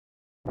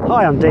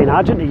Hi, I'm Dean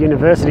Argent, a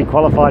university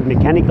qualified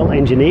mechanical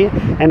engineer,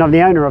 and I'm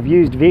the owner of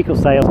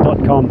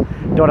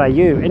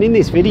usedvehiclesales.com.au. and in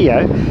this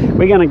video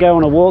we're going to go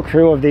on a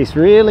walkthrough of this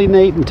really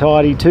neat and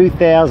tidy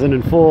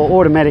 2004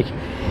 automatic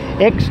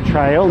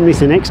X-Trail,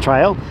 Nissan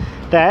X-Trail,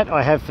 that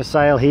I have for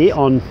sale here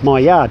on my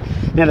yard.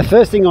 Now, the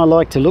first thing I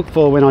like to look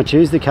for when I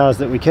choose the cars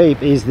that we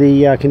keep is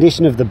the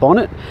condition of the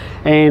bonnet,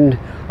 and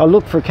I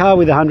look for a car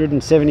with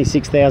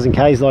 176,000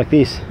 Ks like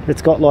this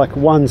that's got like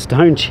one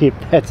stone chip,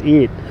 that's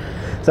it.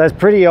 So it's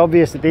pretty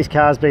obvious that this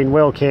car's been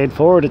well cared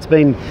for. It's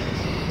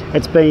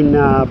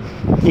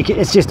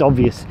just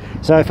obvious.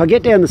 So if I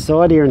get down the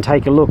side here and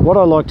take a look, what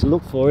I like to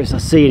look for is I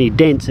see any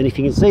dents, and if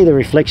you can see the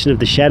reflection of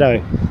the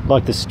shadow,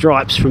 like the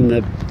stripes from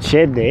the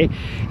shed there,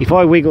 if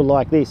I wiggle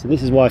like this, and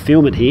this is why I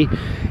film it here,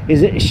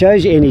 is it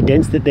shows you any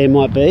dents that there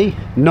might be.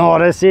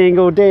 Not a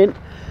single dent.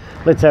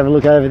 Let's have a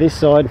look over this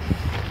side.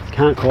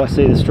 Can't quite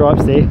see the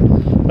stripes there,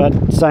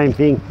 but same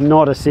thing,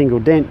 not a single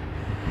dent.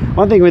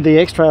 One thing with the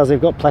X-Trails,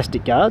 they've got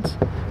plastic guards,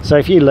 so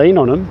if you lean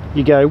on them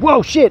you go,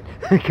 whoa shit,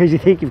 because you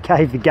think you've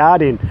caved the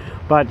guard in,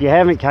 but you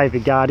haven't caved the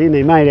guard in.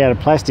 They're made out of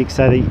plastic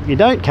so that you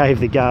don't cave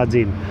the guards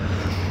in.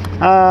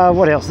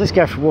 What else? Let's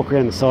go for a walk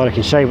around the side. I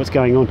can show you what's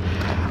going on.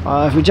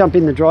 If we jump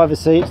in the driver's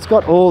seat, it's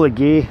got all the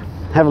gear.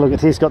 Have a look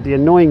at this. Got the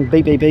annoying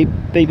beep beep beep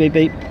beep beep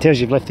beep,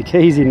 tells you've left the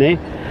keys in there.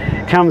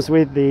 Comes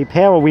with the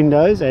power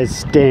windows as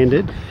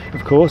standard,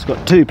 of course.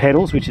 Got two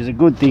pedals, which is a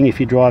good thing if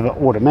you drive it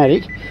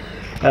automatic,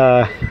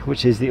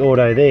 which is the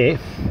auto there.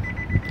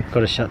 Got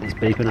to shut this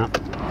beeping up.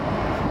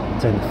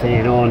 Turn the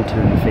fan on,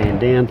 turn the fan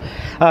down.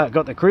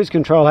 Got the cruise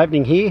control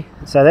happening here,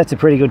 so that's a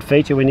pretty good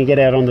feature when you get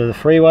out onto the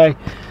freeway.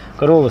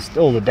 Got all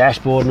the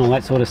dashboard and all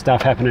that sort of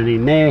stuff happening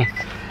in there.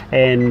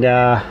 And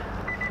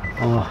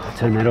I'll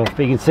turn that off.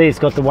 But you can see it's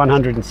got the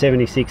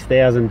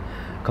 176,000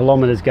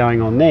 kilometers going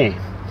on there.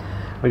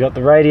 We got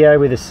the radio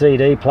with a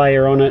CD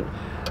player on it,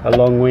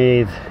 along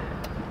with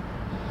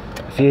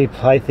a few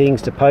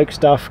playthings to poke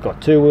stuff. Got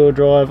two-wheel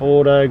drive,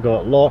 auto,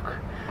 got lock,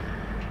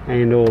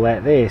 and all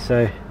that there.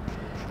 So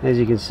as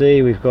you can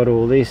see, we've got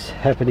all this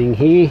happening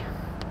here,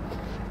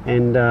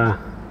 and the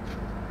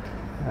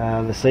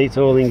seats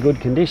all in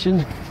good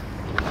condition,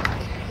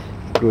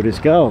 good as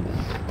gold.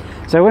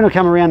 So when I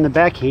come around the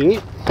back here,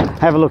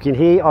 have a look in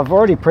here. I've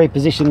already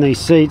pre-positioned these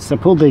seats. I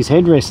pulled these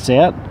headrests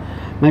out.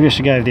 Maybe I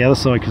should go over the other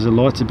side because the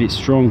light's a bit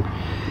strong.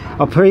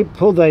 I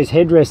pulled those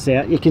headrests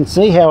out. You can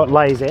see how it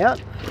lays out.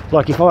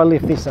 Like if I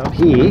lift this up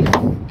here,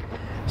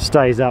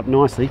 stays up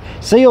nicely.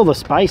 See all the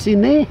space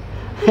in there?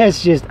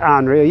 That's just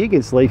unreal. You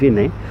can sleep in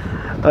there.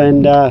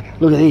 And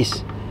look at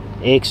this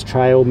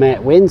X-Trail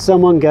mat. When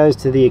someone goes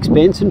to the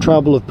expense and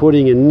trouble of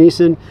putting a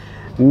Nissan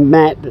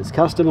mat that's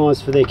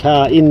customized for their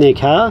car in their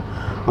car,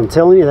 I'm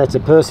telling you, that's a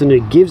person who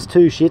gives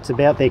two shits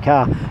about their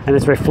car, and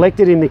it's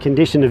reflected in the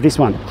condition of this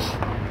one.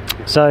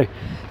 So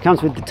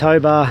comes with the tow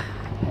bar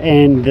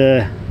and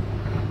the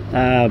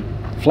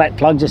flat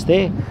plug just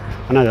there.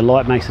 I know the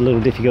light makes it a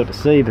little difficult to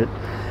see, but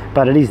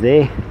it is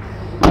there.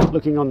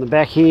 Looking on the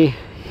back here,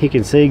 you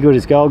can see good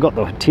as gold. Got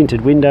the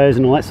tinted windows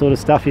and all that sort of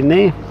stuff in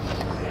there.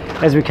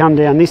 As we come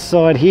down this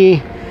side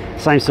here,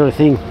 same sort of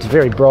thing. It's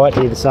very bright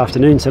here this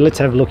afternoon, so let's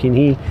have a look in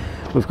here.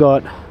 We've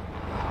got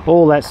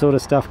all that sort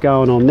of stuff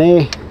going on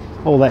there,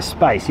 all that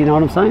space, you know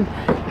what I'm saying?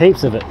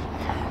 Heaps of it.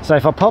 So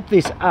if I pop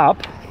this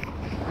up,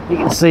 you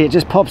can see it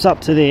just pops up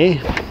to there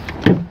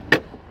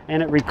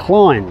and it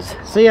reclines.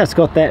 See how it's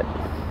got that,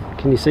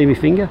 can you see my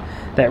finger?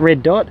 That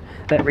red dot,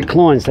 that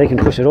reclines. So you can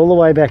push it all the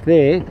way back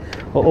there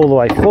or all the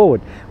way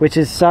forward, which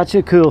is such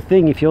a cool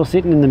thing if you're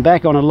sitting in the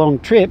back on a long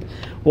trip.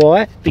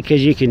 Why?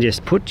 Because you can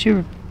just put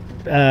your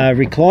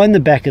recline the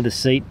back of the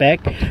seat back,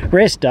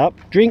 rest up,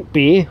 drink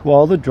beer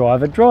while the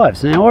driver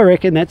drives. Now I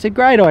reckon that's a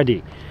great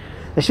idea.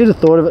 They should have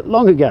thought of it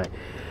long ago.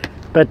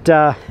 But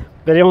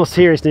in all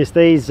seriousness,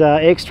 these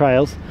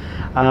X-Trails,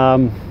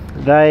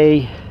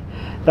 they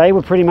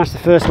were pretty much the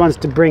first ones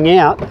to bring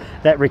out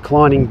that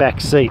reclining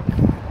back seat.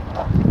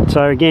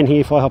 So again,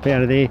 here, if I hop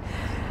out of there,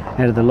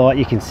 out of the light,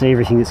 you can see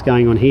everything that's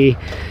going on here.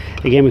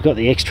 Again, we've got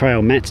the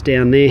X-Trail mats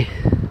down there,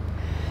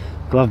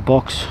 glove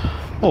box,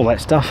 all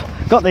that stuff.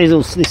 Got this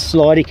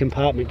slidey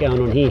compartment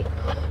going on here,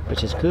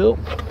 which is cool.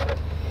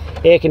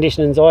 Air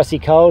conditioning's icy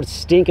cold,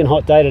 stinking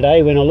hot day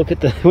today. When you look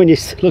at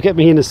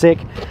me in a sec,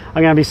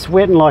 I'm going to be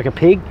sweating like a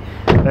pig,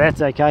 but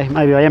that's okay.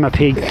 Maybe I am a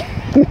pig.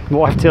 My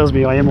wife tells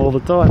me I am all the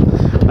time.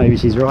 Maybe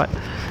she's right.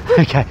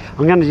 Okay,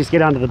 I'm going to just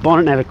get under the bonnet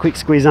and have a quick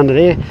squeeze under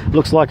there.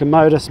 Looks like a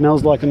motor,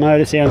 smells like a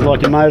motor, sounds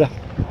like a motor.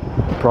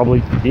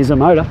 Probably is a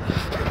motor,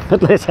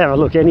 but let's have a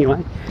look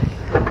anyway.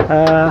 Get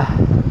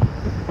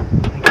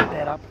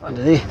that up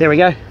under there. There we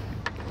go.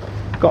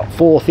 Got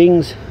 4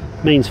 things,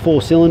 means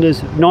 4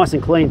 cylinders, nice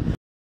and clean.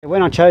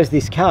 When I chose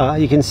this car,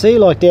 you can see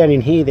like down in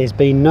here there's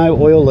been no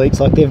oil leaks,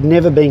 like they've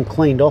never been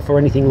cleaned off or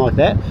anything like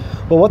that.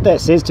 Well, what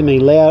that says to me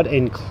loud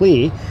and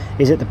clear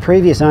is that the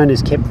previous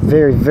owners kept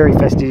very, very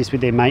fastidious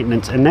with their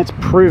maintenance, and that's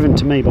proven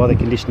to me by the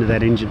condition of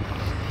that engine.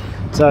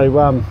 So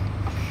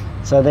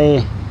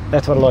there,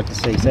 that's what I like to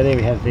see. So there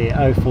we have the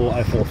 04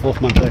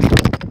 4th month.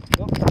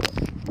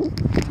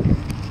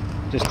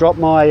 Just dropped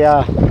my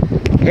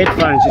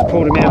headphones, just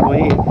pulled them out of my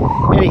ear.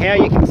 Anyhow,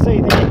 you can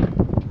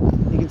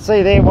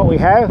see there what we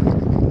have.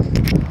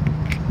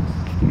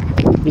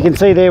 You can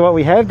see there what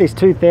we have, this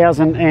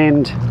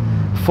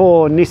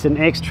 2004 Nissan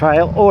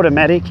X-Trail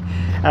automatic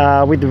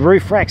with the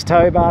roof racks,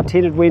 tow bar,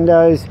 tinted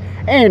windows,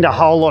 and a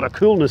whole lot of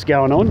coolness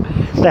going on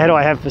that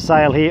I have for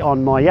sale here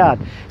on my yard.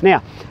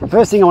 Now,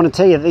 first thing I want to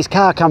tell you, this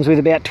car comes with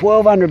about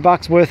 1,200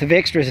 bucks worth of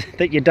extras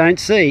that you don't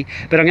see,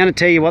 but I'm going to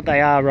tell you what they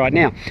are right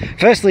now.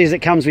 Firstly is it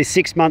comes with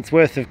 6 months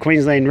worth of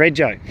Queensland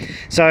rego.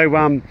 So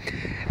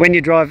when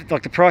you drive,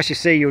 like the price you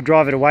see, you'll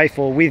drive it away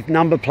for with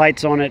number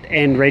plates on it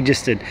and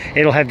registered.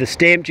 It'll have the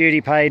stamp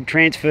duty paid,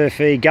 transfer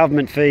fee,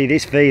 government fee,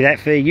 this fee, that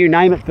fee, you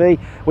name it fee,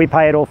 we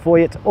pay it all for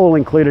you. It's all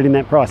included in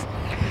that price.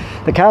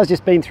 The car's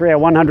just been through our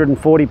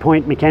 140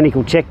 point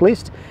mechanical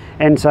checklist,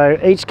 and so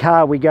each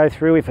car we go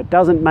through, if it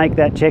doesn't make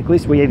that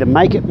checklist, we either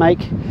make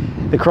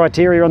the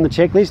criteria on the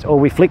checklist or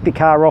we flick the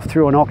car off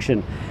through an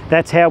auction.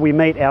 That's how we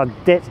meet our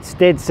dead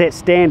set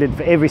standard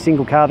for every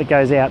single car that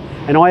goes out,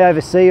 and I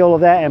oversee all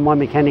of that and my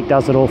mechanic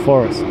does it all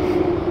for us.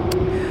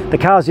 The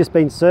car's just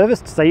been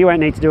serviced, so you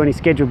won't need to do any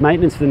scheduled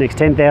maintenance for the next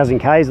 10,000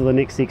 Ks or the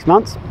next 6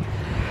 months.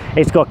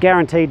 It's got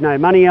guaranteed no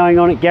money owing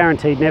on it,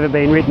 guaranteed never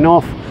being written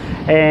off,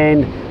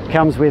 and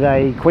comes with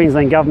a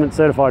Queensland government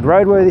certified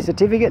roadworthy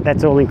certificate.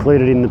 That's all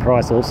included in the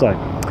price also.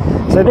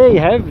 So there you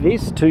have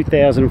this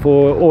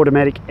 2004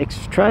 automatic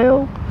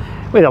X-Trail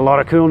with a lot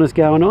of coolness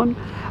going on.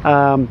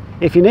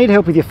 If you need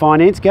help with your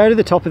finance, go to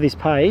the top of this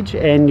page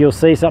and you'll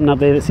see something up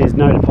there that says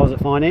no deposit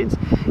finance.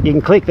 You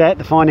can click that,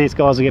 the finance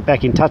guys will get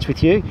back in touch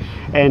with you,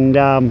 and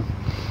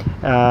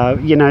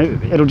you know,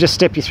 it'll just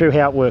step you through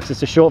how it works.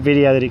 It's a short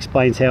video that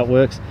explains how it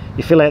works.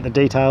 You fill out the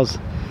details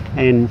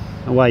and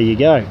away you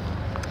go.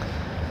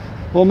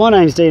 Well, my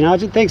name's Dean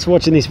Argent. Thanks for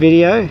watching this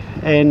video,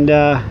 and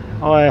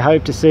I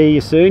hope to see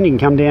you soon. You can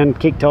come down,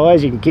 kick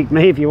tyres, you can kick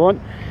me if you want.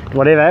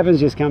 Whatever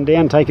happens, just come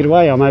down, take it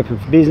away. I'm open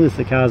for business.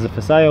 The cars are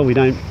for sale. We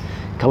don't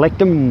collect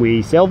them,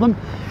 we sell them,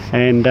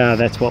 and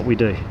that's what we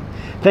do.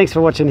 Thanks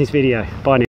for watching this video. Bye now.